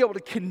 I wouldn't be able to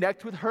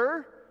connect with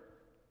her.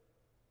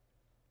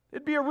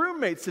 It'd be a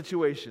roommate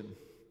situation.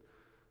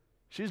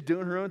 She's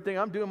doing her own thing,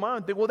 I'm doing my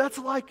own thing. Well, that's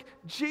like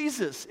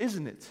Jesus,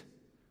 isn't it?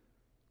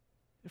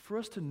 And for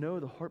us to know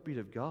the heartbeat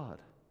of God,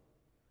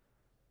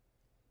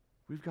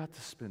 we've got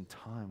to spend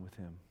time with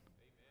Him.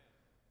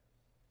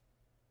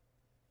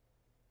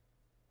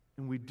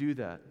 And we do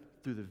that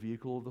through the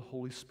vehicle of the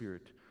Holy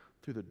Spirit,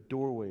 through the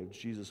doorway of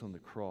Jesus on the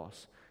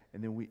cross.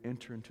 And then we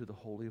enter into the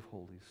Holy of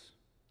Holies,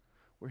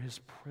 where His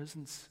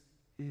presence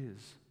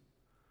is,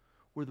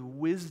 where the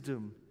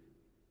wisdom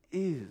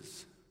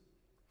is,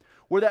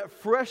 where that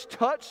fresh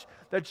touch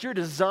that you're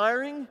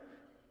desiring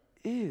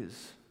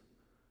is.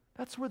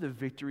 That's where the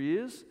victory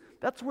is.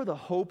 That's where the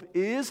hope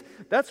is.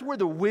 That's where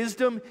the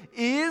wisdom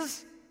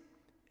is.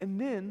 And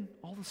then,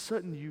 all of a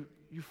sudden,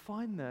 you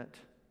find that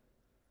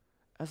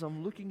as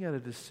I'm looking at a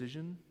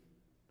decision,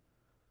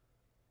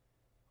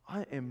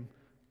 I am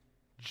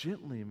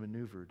gently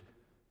maneuvered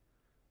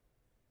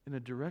in a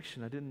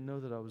direction I didn't know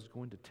that I was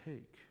going to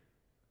take.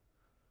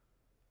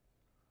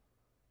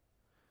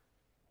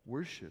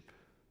 Worship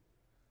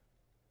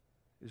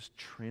is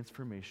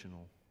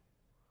transformational.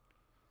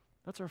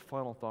 That's our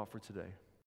final thought for today.